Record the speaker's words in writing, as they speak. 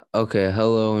Okay,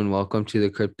 hello and welcome to the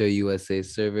Crypto USA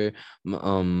server.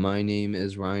 My name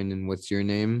is Ryan, and what's your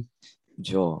name?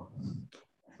 Joel,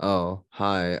 Oh,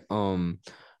 hi.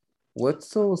 What's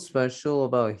so special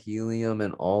about Helium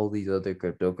and all these other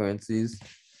cryptocurrencies?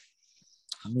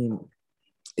 I mean,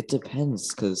 it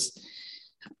depends because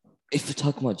if you're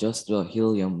talking about just about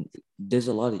helium, there's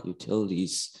a lot of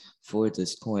utilities for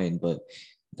this coin, but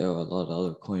there are a lot of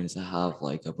other coins that have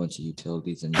like a bunch of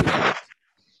utilities, and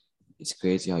it's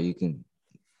crazy how you can.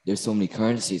 There's so many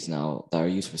currencies now that are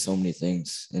used for so many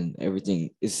things, and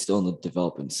everything is still in the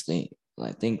developing state. And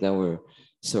I think that we're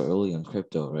so early on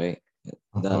crypto, right?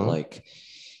 That Uh-huh. like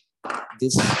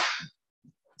this,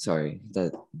 sorry,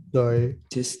 that Sorry.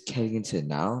 just getting into it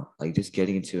now, like just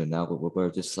getting into it now, but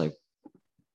we're just like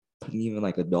putting even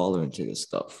like $1 into this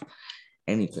stuff,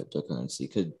 any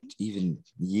cryptocurrency could even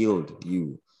yield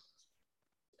you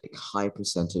like high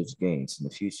percentage gains in the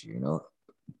future.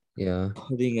 Yeah.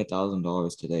 Putting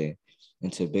 $1,000 today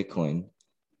into Bitcoin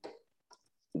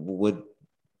would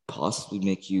possibly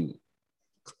make you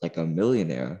like a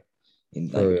millionaire in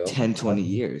For like real. 10, 20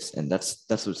 years. And that's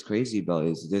what's crazy about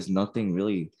it is there's nothing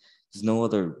really, there's no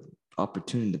other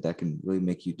opportunity that can really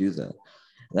make you do that.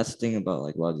 And that's the thing about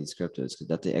like a lot of these cryptos,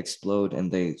 that they explode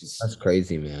and they That's just,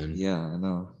 crazy, man. yeah, I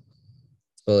know.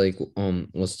 But like,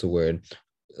 what's the word?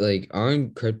 Like,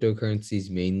 aren't cryptocurrencies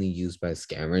mainly used by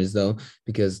scammers though?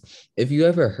 Because if you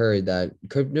ever heard that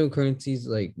cryptocurrencies,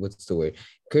 like, what's the word?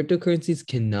 Cryptocurrencies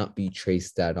cannot be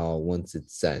traced at all once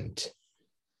it's sent.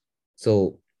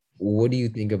 So, what do you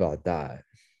think about that?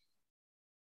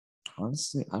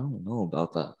 Honestly, I don't know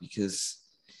about that because,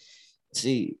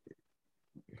 see,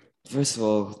 first of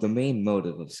all, the main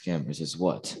motive of scammers is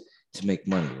what? To make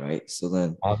money, right? So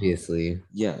then, Obviously,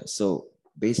 yeah. So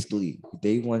basically,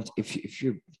 they want if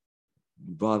you're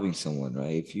robbing someone,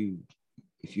 right?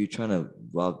 If you're trying to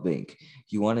rob bank,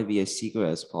 you want to be as secret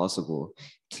as possible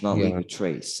to not leave yeah, a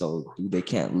trace, so they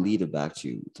can't lead it back to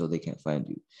you, so they can't find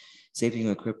you. Same thing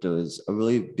with crypto is a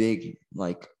really big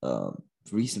like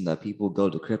reason that people go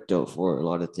to crypto for a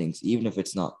lot of things, even if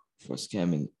it's not for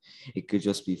scamming. It could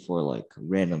just be for like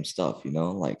random stuff,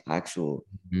 like actual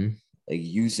mhm, like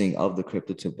using of the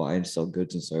crypto to buy and sell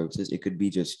goods and services. It could be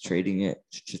just trading it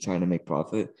to trying to make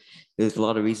profit. There's a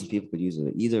lot of reasons people could use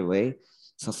it. Either way,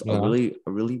 so yeah,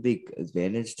 a really big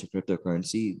advantage to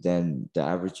cryptocurrency than the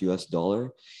average US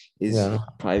dollar is yeah,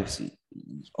 privacy.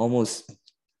 Almost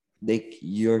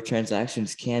your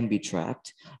transactions can be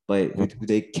tracked, but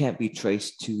they can't be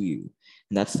traced to you.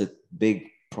 And that's the big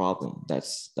problem.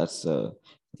 That's the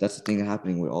thing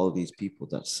happening with all of these people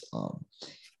that's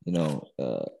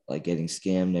like getting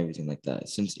scammed and everything like that.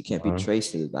 Since it can't be yeah,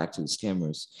 traced back to the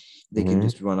scammers, they can mhm,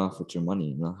 just run off with your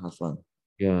money, have fun.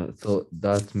 yeah. So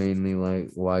that's mainly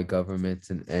like why governments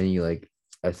and any like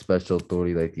a special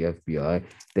authority like the FBI,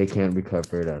 they can't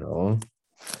recover it at all.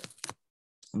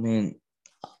 I mean,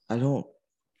 I don't.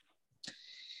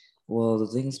 Well, the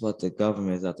things about the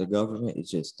government is that the government is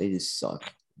just they just suck.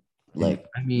 And Like,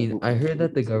 I mean, I heard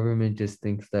that the government just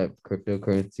thinks that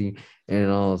cryptocurrency and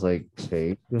all is like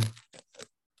fake.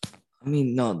 I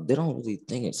mean, no, they don't really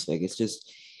think it's fake. It's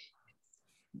just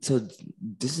so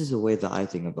this is the way that I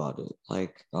think about it.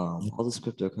 Like all this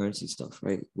cryptocurrency stuff,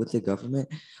 right? With the government,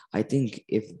 I think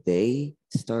if they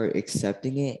start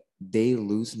accepting it, they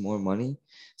lose more money.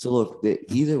 So look,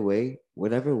 either way,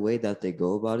 whatever way that they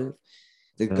go about it,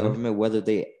 the Yeah, government, whether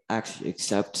they actually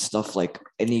accept stuff like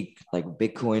any like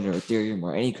Bitcoin or Ethereum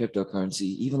or any cryptocurrency,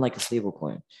 even like a stable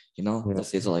coin, yeah, let's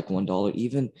say it's like $1,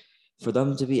 even for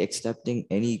them to be accepting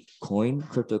any coin,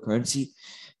 cryptocurrency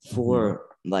mhm, for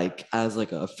like as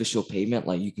like an official payment,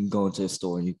 like you can go into a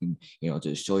store and you can,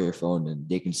 just show your phone and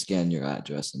they can scan your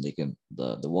address and they can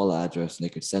the wallet address and they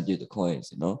can send you the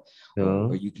coins, or yeah,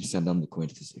 you can send them the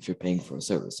coins if you're paying for a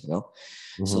service,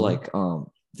 So uh-huh, like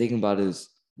thinking about it is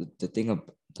the thing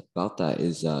about that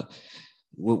is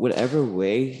whatever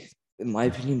way, in my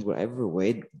opinion, whatever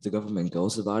way the government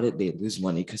goes about it, they lose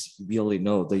money because we only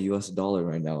know the US dollar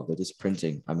right now, they're just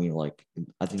printing. I mean, like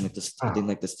I think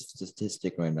like the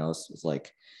statistic right now is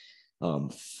like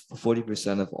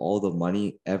 40% of all the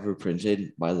money ever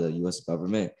printed by the US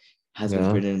government has been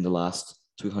yeah. printed in the last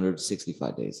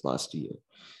 365 days last year.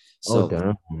 Oh, So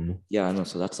damn. yeah, I know.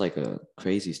 So that's like a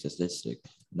crazy statistic,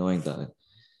 knowing that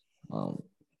um,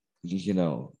 you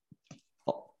know,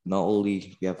 not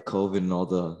only we have COVID and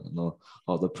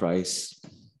all the price,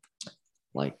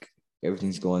 like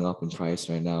everything's going up in price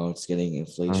right now. It's getting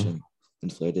inflated,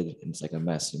 and it's like a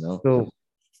mess. So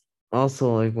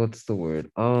also like what's the word?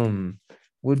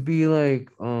 Would be like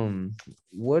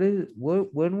what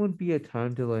when would be a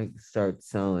time to like start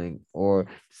selling or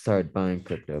start buying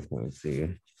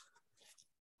cryptocurrency?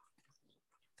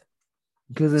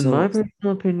 Because in my So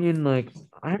personal opinion, like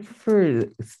I prefer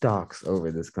stocks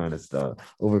over this kind of stuff,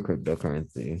 over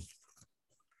cryptocurrency.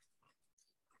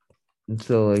 And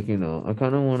so like, I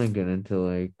kind of want to get into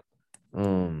like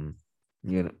um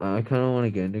I kind of want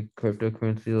to get into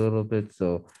cryptocurrency a little bit.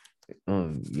 So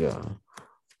yeah.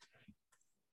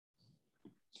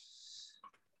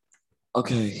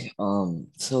 okay,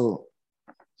 so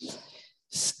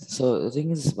the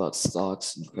thing is about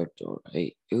stocks and crypto,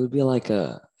 right? It would be like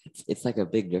it's like a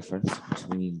big difference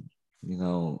between, you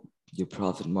know, your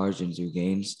profit margins, your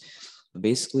gains.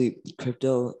 Basically,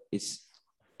 crypto it's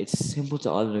simple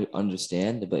to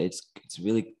understand, but it's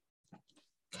really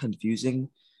confusing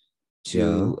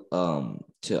Yeah.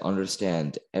 to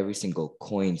understand every single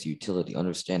coin's utility,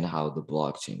 understand how the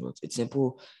blockchain works. It's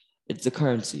simple. It's a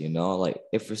currency, you know. Like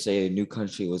if for say a new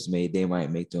country was made, they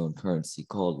might make their own currency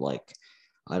called like,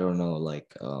 I don't know,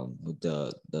 like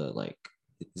the like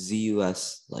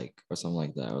ZUS like or something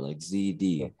like that, or like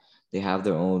ZD. They have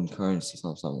their own currency,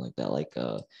 something like that. Like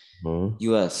Huh?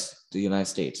 US, the United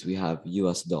States, we have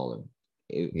US dollar.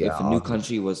 Yeah. If a new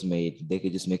country was made, they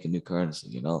could just make a new currency,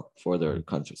 you know, for their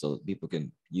country so that people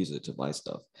can use it to buy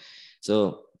stuff.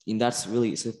 So, and that's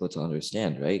really simple to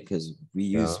understand, right? Because we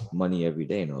Yeah. use money every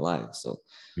day in our lives. So,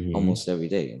 Hmm. almost every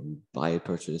day, and we buy,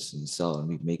 purchase, and sell, and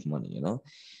we make money, you know?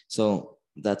 So,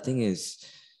 that thing is,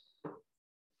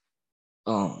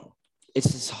 um,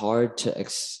 it's just hard to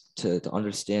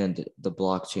understand the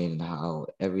blockchain and how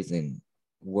everything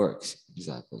works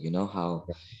exactly, you know, how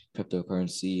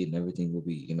cryptocurrency and everything will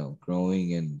be, you know,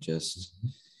 growing and just,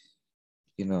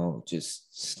 you know,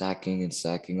 just stacking and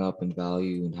stacking up in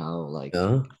value, and how like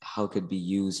Yeah. how it could be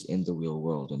used in the real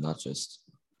world and not just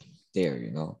there,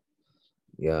 you know.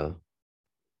 Yeah.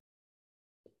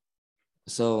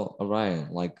 So Orion,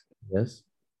 like Yes.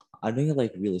 I know you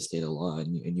like real estate a lot,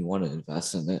 and you want to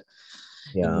invest in it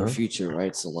in your Yeah. future,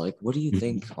 right? So like what do you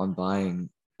think Mhm. on buying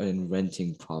and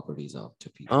renting properties out to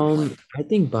people? Like I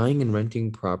think buying and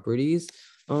renting properties,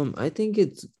 I think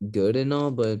it's good and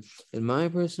all, but in my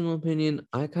personal opinion,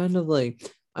 I kind of like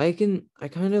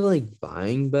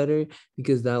buying better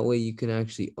because that way you can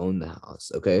actually own the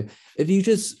house. Okay. If you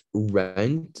just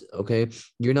rent, okay,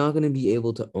 you're not gonna be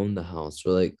able to own the house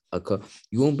for like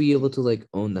you won't be able to like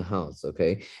own the house,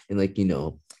 okay? And like,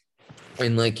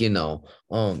 and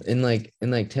like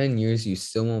in like 10 years you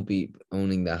still won't be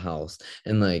owning the house.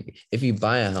 And like if you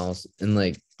buy a house and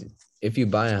like if you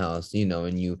buy a house,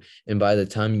 and by the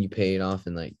time you pay it off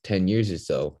in like 10 years or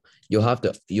so, you'll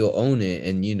own it.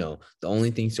 And the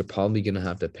only things you're probably gonna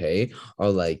have to pay are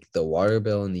like the water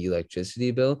bill and the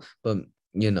electricity bill. But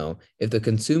if the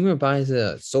consumer buys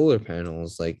solar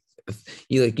panels, like if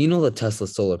the Tesla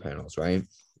solar panels, right?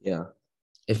 yeah.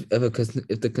 If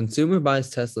the consumer buys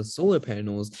Tesla solar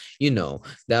panels,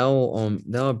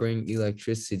 that'll bring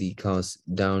electricity costs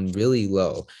down really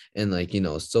low. And like,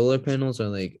 solar panels are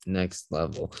like next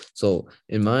level. So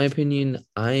in my opinion,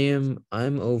 I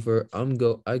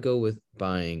go with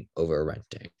buying over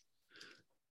renting.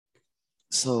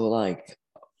 So like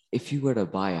if you were to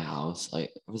buy a house,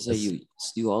 like let's say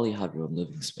Yes. you already have your own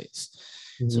living space.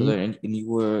 So Mm-hmm. then and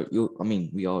you I mean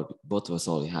we all both of us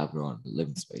already have our own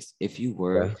living space. If you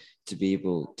were Yeah. to be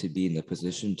able to be in the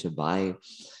position to buy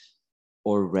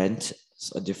or rent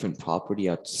a different property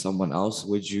out to someone else,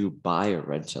 would you buy or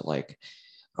rent it? Like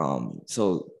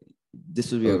so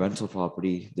this would be a Oh, rental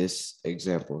property, this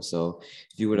example. So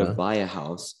if you were to yeah. buy a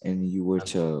house and you were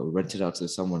to rent it out to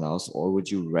someone else, or would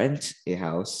you rent a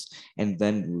house and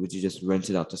then would you just rent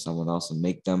it out to someone else and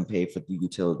make them pay for the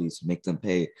utilities, make them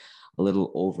pay a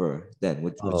little over than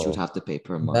what you would Oh, have to pay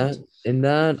per month?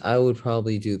 that I would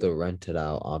probably do the rented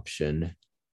out option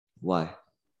Why?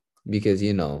 because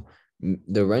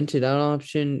the rented out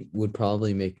option would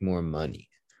probably make more money.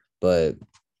 But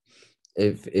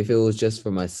if it was just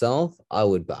for myself, I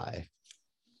would buy.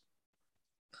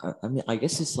 I mean, I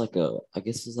guess it's like a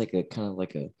kind of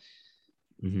like a,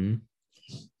 Mm-hmm.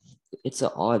 it's an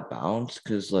odd balance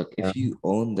because like Yeah. if you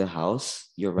own the house,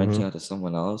 you're renting Uh-huh. out to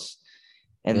someone else,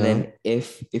 and Yeah. then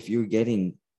if you're getting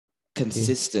Yeah.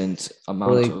 consistent But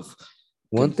amount like of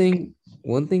one con- thing,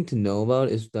 one thing to know about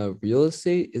is that real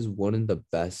estate is one of the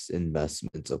best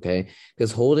investments, okay?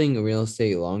 Because holding a real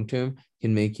estate long term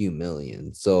can make you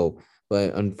millions. So,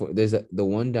 but the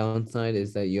one downside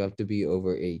is that you have to be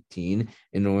over 18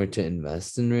 in order to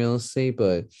invest in real estate.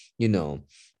 But you know,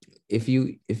 if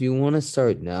you want to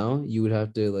start now, you would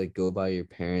have to like go by your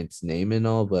parents' name and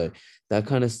all, but that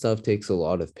kind of stuff takes a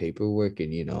lot of paperwork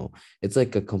and it's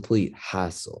like a complete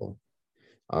hassle.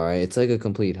 All right. It's like a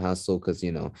complete hassle because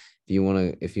if you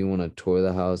want to tour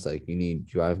the house, like you need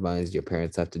drive-bys, your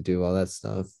parents have to do all that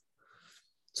stuff.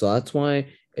 So that's why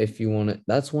if you want to,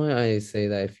 that's why I say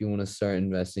that if you want to start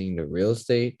investing into real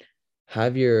estate,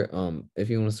 have your if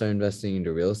you want to start investing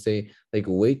into real estate, like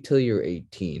wait till you're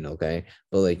 18, okay?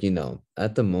 But like,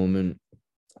 at the moment,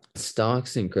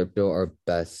 stocks and crypto are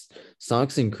best.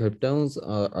 Stocks and cryptos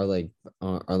are like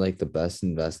the best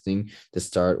investing to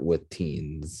start with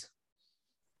teens.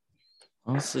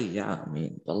 Honestly, yeah. I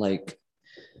mean, but like,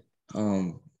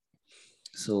 um,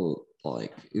 so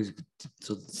like,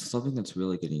 so something that's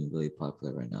really getting really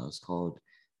popular right now is called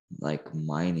like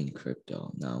mining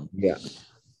crypto. Now, Yeah. it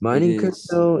Mining is.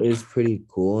 crypto is pretty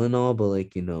cool and all, but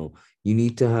like, you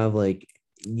need to have like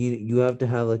you have to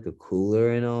have like a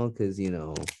cooler and all because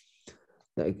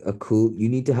like you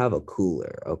need to have a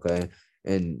cooler, okay?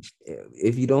 And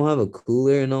if you don't have a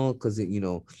cooler and all, because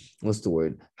what's the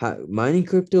word? Mining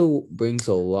crypto brings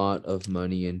a lot of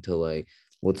money into like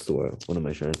what's the word? What am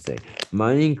I trying to say?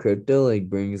 Mining crypto like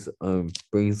brings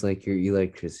like your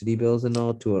electricity bills and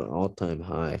all to an all-time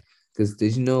high. Because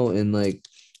did you know in like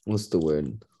what's the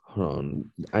word? Hold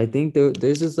on. I think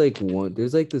there's like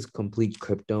this complete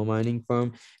crypto mining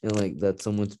farm and like that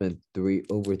someone spent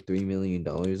over $3 million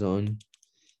on.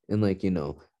 And like,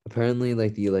 apparently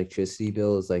like the electricity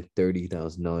bill is like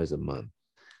 $30,000 a month.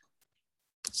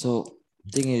 So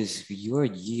thing is, your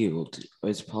yield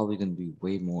is probably going to be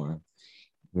way more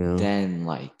Yeah. than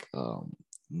like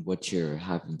what you're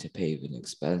having to pay in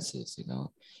expenses.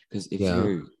 Because if Yeah.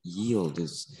 your yield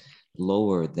is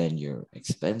lower than your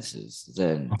expenses,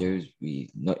 then there's be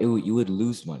no you would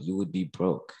lose money. You would be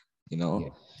broke. You Yeah.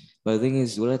 know. But the thing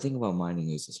is, what I think about mining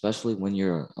is, especially when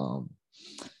you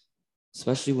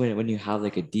have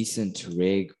like a decent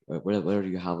rig, or whether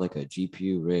you have like a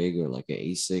GPU rig or like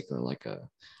a ASIC or like a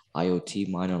IoT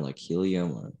miner like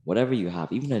Helium or whatever you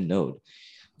have, even a node,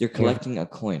 you're Yeah. collecting a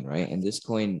coin, right? And this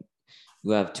coin,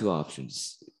 you have two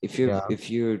options. If you're Yeah. if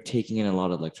you're taking in a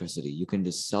lot of electricity, you can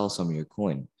just sell some of your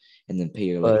coin and then pay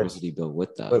your But electricity bill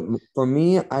with that. but for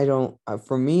me, I don't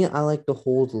for me, I like to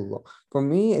hold for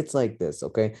me, it's like this,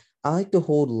 okay? I like to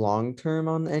hold long term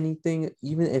on anything,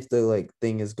 even if the like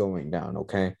thing is going down,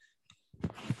 okay?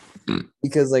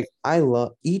 Because like I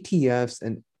love ETFs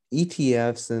and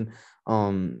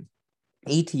um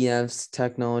ETFs,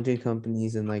 technology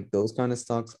companies, and like those kind of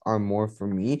stocks are more for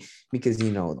me because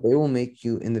they will make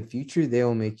you in the future, they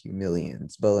will make you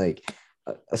millions. But like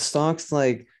stocks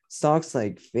like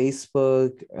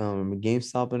Facebook,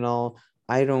 GameStop and all,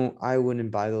 I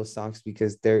wouldn't buy those stocks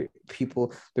because the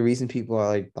reason people are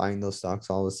like buying those stocks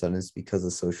all of a sudden is because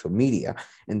of social media.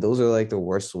 And those are like the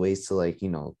worst ways to like,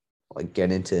 like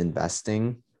get into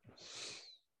investing.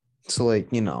 So like,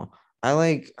 I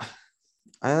like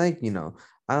I like,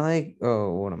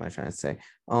 oh, what am I trying to say?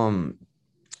 Um,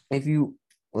 if you,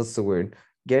 what's the word?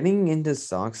 Getting into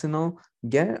stocks and all,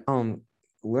 get, learn,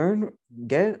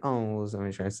 what was I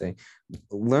trying to say?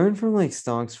 Learn from like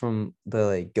stocks from the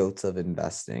like goats of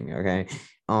investing, okay?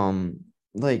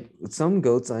 Like some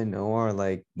goats I know are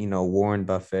like, Warren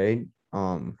Buffett,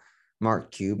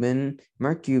 Mark Cuban,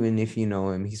 if you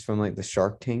know him, he's from like the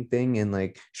Shark Tank thing and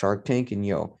like Shark Tank and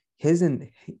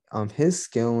his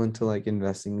skill into like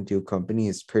investing into a company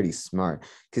is pretty smart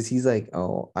because he's like,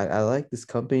 oh, I like this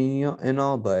company and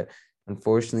all, but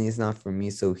unfortunately it's not for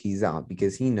me. So he's out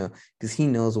because he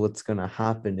knows what's gonna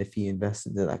happen if he invests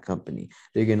into that company.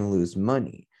 They're gonna lose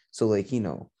money. So like,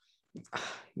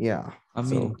 yeah. I So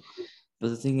mean, but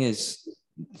the thing is,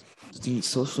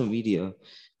 social media,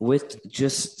 with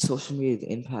just social media,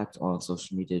 the impact on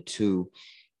social media to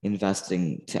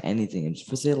investing to anything, and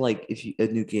for say like if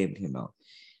a new game came out,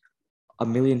 a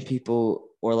million people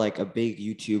or like a big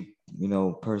YouTube,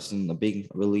 person, a big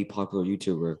really popular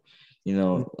YouTuber,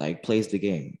 like plays the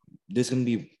game. There's gonna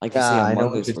be, like you say, yeah, I know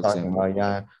Among what Us, you're for talking example. about.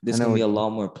 Yeah, I There's know gonna be what a you lot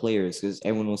more players because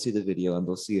everyone will see the video and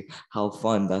they'll see how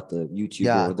fun that the YouTuber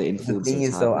yeah. or the But the influencer thing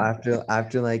is is though, having.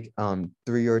 after like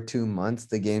 3 or 2 months,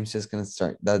 the game's just gonna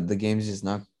start the game's just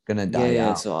not gonna Yeah, die yeah.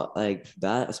 out. So like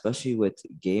that, especially with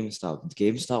GameStop.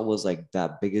 GameStop was like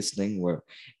that biggest thing where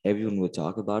everyone would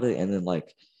talk about it, and then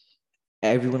like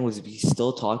everyone was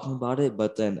still talking about it,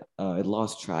 but then it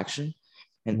lost traction.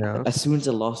 And Yeah. as soon as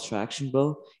it lost traction,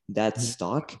 bro, that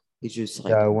stock is just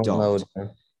Yeah, like it went low.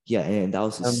 dumped. Yeah, and that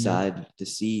was just Um, sad to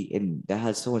see, and that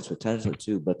had so much potential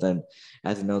too. But then,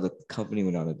 as you know, the company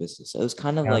went out of business. So it was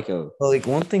kind of Yeah. like a But like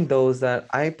one thing though is that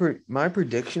my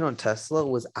prediction on Tesla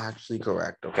was actually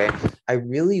correct. Okay. I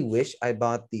really wish I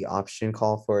bought the option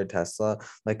call for a Tesla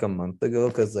like a month ago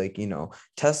because like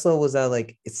Tesla was at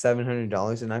like it's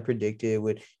 $700 and I predicted it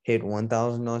would hit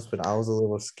 $1,000, but I was a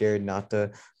little scared not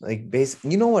to like base.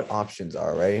 You know what options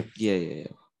are, right? yeah, yeah,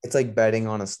 yeah. it's like betting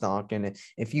on a stock, and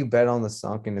if you bet on the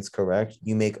stock and it's correct,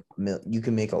 you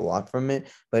can make a lot from it.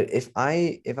 But if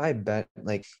I bet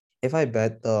like if I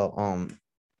bet the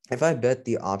if I bet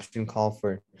the option call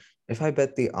for if I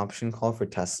bet the option call for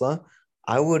Tesla,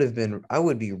 I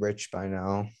would be rich by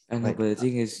now. I know, Like but the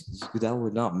thing is, that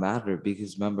would not matter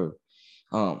because remember,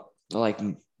 um, like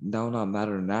that would not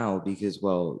matter now because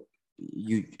well,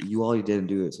 you all you didn't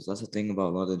do it. So that's the thing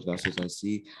about a lot of investors I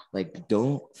see. Like,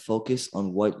 don't focus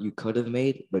on what you could have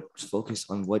made, but focus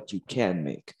on what you can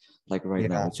make. Like right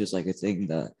now, yeah, it's just like a thing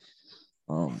that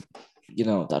um,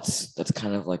 that's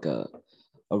kind of like a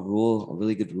rule, a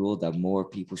really good rule that more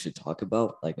people should talk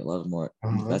about. Like a lot of more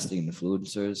uh-huh. investing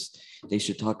influencers, they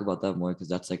should talk about that more because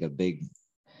that's like a big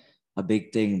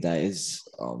thing that is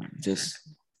just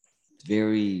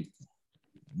very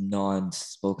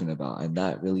non-spoken about, and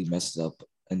that really messes up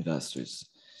investors,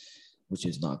 which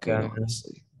is not good, Yeah,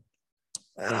 honestly.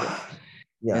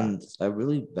 yeah, And a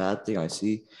really bad thing I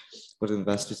see with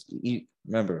investors,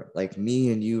 remember, like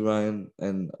me and you, Ryan,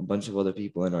 and a bunch of other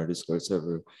people in our Discord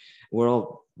server,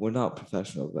 we're not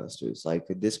professional investors. Like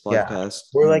this yeah. podcast,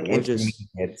 We're remember, like we're just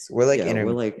intermediates. We're like yeah, we're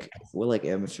intermediate. like we're like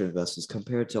amateur investors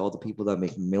compared to all the people that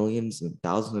make millions and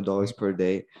thousands of dollars per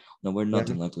day. No, we're Yeah.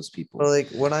 nothing like those But people. like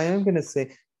what I am gonna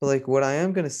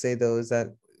say though is that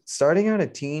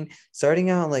starting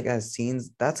out like as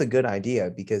teens, that's a good idea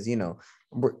because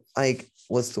we're like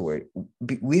what's the word?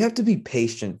 We have to be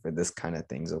patient for this kind of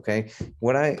things, okay?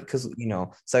 Because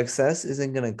success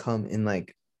isn't gonna come in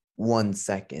like 1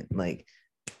 second, like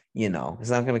it's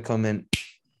not gonna come in You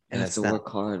and have to it's not. work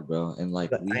hard, bro, and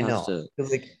like But we I have know to.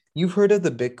 because like you've heard of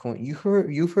the Bitcoin,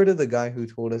 you've heard of the guy who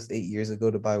told us 8 years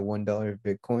ago to buy $1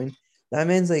 Bitcoin. That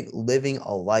man's like living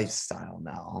a lifestyle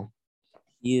now.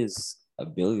 He is a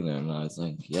billionaire now. I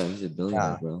think. Yeah, he's a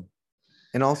billionaire, Yeah. bro.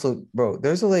 And also, bro,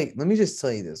 let me just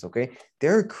tell you this, okay?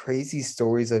 There are crazy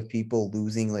stories of people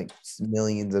losing like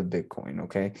millions of Bitcoin,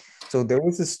 okay? So there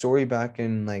was a story back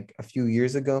in like a few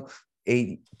years ago,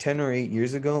 10 or 8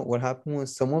 years ago. What happened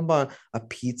was someone bought a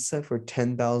pizza for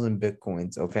 10,000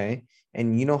 Bitcoins, okay?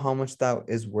 And you know how much that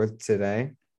is worth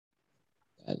today?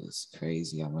 That is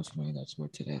crazy how much money that's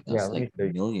worth today. Yeah, That's let me like show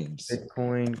you. millions.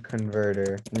 Bitcoin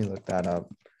converter. Let me look that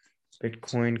up.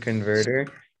 Bitcoin converter.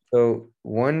 So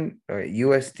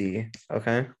USD,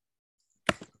 okay?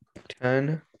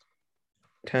 10,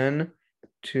 10,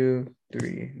 2,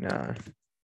 3, nah.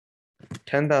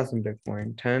 10,000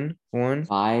 Bitcoin. 10, 1.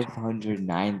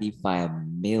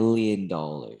 $595 million.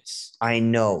 I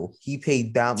know. He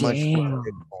paid that much for Damn.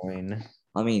 Bitcoin.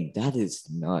 I mean, that is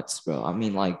nuts, bro. I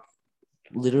mean, like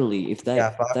literally, if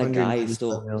Yeah, that guy is 595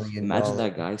 still million imagine dollars.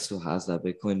 that guy still has that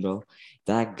Bitcoin, bro.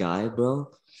 That guy, bro,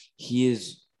 he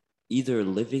is either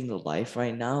living the life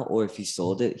right now, or if he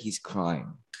sold it, he's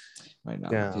crying right now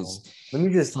Now, because let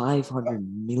me just $500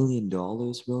 million,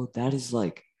 bro. That is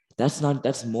like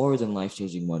that's more than life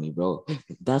changing money, bro.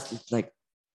 That's like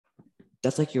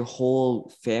that's like your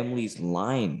whole family's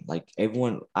line. Like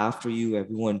everyone after you,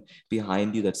 everyone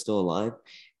behind you that's still alive,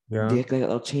 yeah.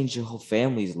 that'll change your whole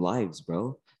family's lives,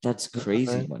 bro. That's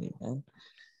crazy Okay. money, man.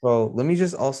 Well, let me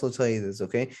just also tell you this,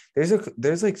 okay?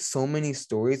 There's like so many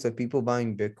stories of people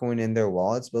buying Bitcoin in their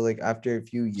wallets, but like after a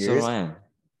few So years, Ryan,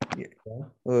 yeah.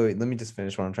 Wait, let me just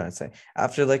finish what I'm trying to say.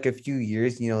 After like a few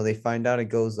years, they find out it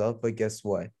goes up, but guess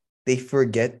what? They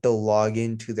forget to log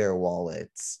into their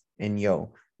wallets. And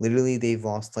literally they've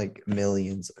lost like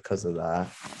millions because of that.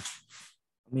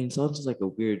 I mean, it sounds like a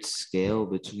weird scale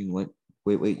between what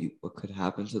could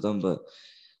happen to them, but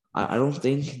I don't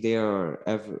think there are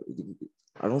ever.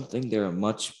 I don't think there are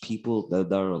much people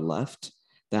that are left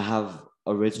that have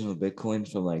original Bitcoin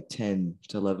from like 10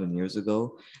 to 11 years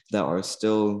ago that are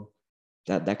still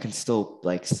that can still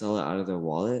like sell it out of their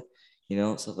wallet,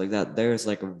 stuff like that. There's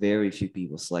like a very few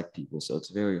people, select people, so it's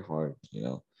very hard,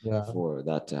 Yeah. for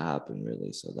that to happen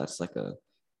really. So that's like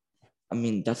I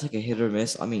mean, that's like a hit or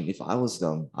miss. I mean, if I was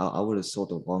them, I would have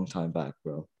sold a long time back,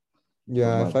 bro, of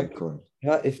Yeah, my if I could, Bitcoin.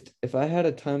 yeah, if I had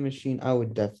a time machine, I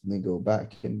would definitely go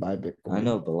back and buy I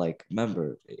know, Bitcoin. but like,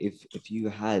 remember, if you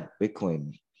had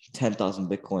Bitcoin, 10,000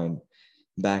 Bitcoin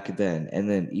back then, and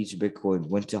then each Bitcoin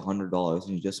went to $100,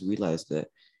 and you just realized that,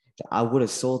 I would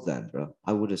have sold them, bro.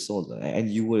 I would have sold them, and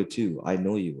you would have too. I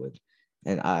know you would,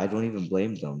 and I don't even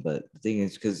blame them. But the thing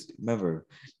is, because remember,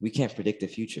 we can't predict the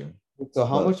future, So but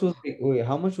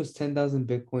how much was 10,000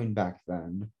 Bitcoin back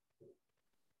then?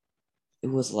 it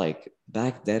was like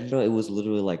back then, bro. It was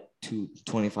literally like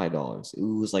 $25. It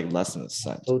was like less than a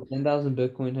cent. So 10,000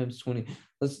 Bitcoin times 20.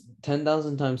 Let's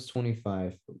 10,000 times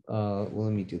 25. Well,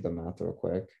 let me do the math real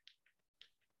quick.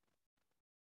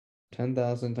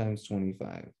 10,000 times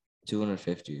 25.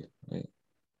 250, right?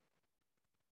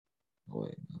 Oh,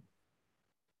 wait, no.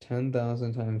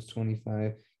 10,000 times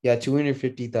 25. Yeah,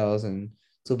 250,000.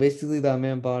 So basically that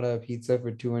man bought a pizza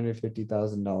for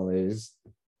 $250,000.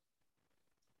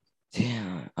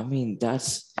 Damn. I mean,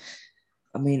 that's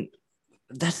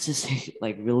just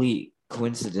like really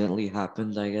coincidentally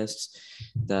happened, I guess,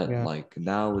 that Yeah. like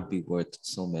now would be worth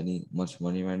much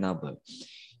money right now. But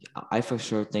I for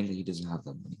sure think that he doesn't have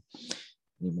that money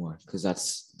anymore because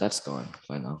that's gone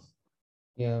by now.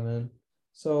 Yeah, man.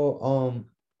 So,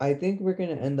 I think we're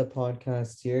gonna end the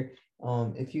podcast here.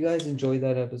 If you guys enjoyed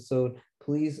that episode,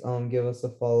 please give us a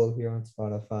follow here on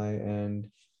Spotify. And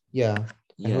yeah, I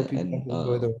Yeah, hope you guys and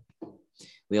enjoy the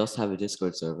we also have a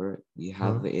Discord server. We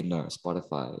have huh? it in our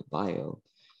Spotify bio,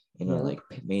 in our Yeah. like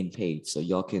main page, so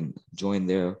y'all can join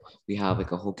there. We have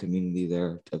like a whole community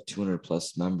there of 200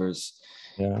 plus members.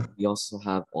 Yeah. We also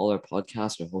have all our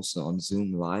podcasts are hosted on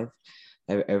Zoom live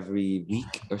every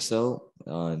week or so.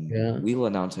 Yeah. We will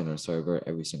announce on our server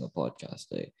every single podcast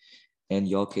day, and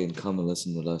y'all can come and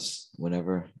listen with us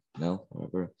whenever,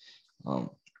 whenever. Um,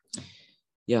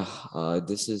 yeah,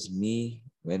 this is me,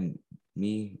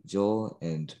 Joel,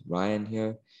 and Ryan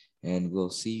here, and we'll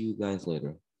see you guys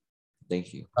later.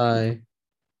 Thank you. Bye.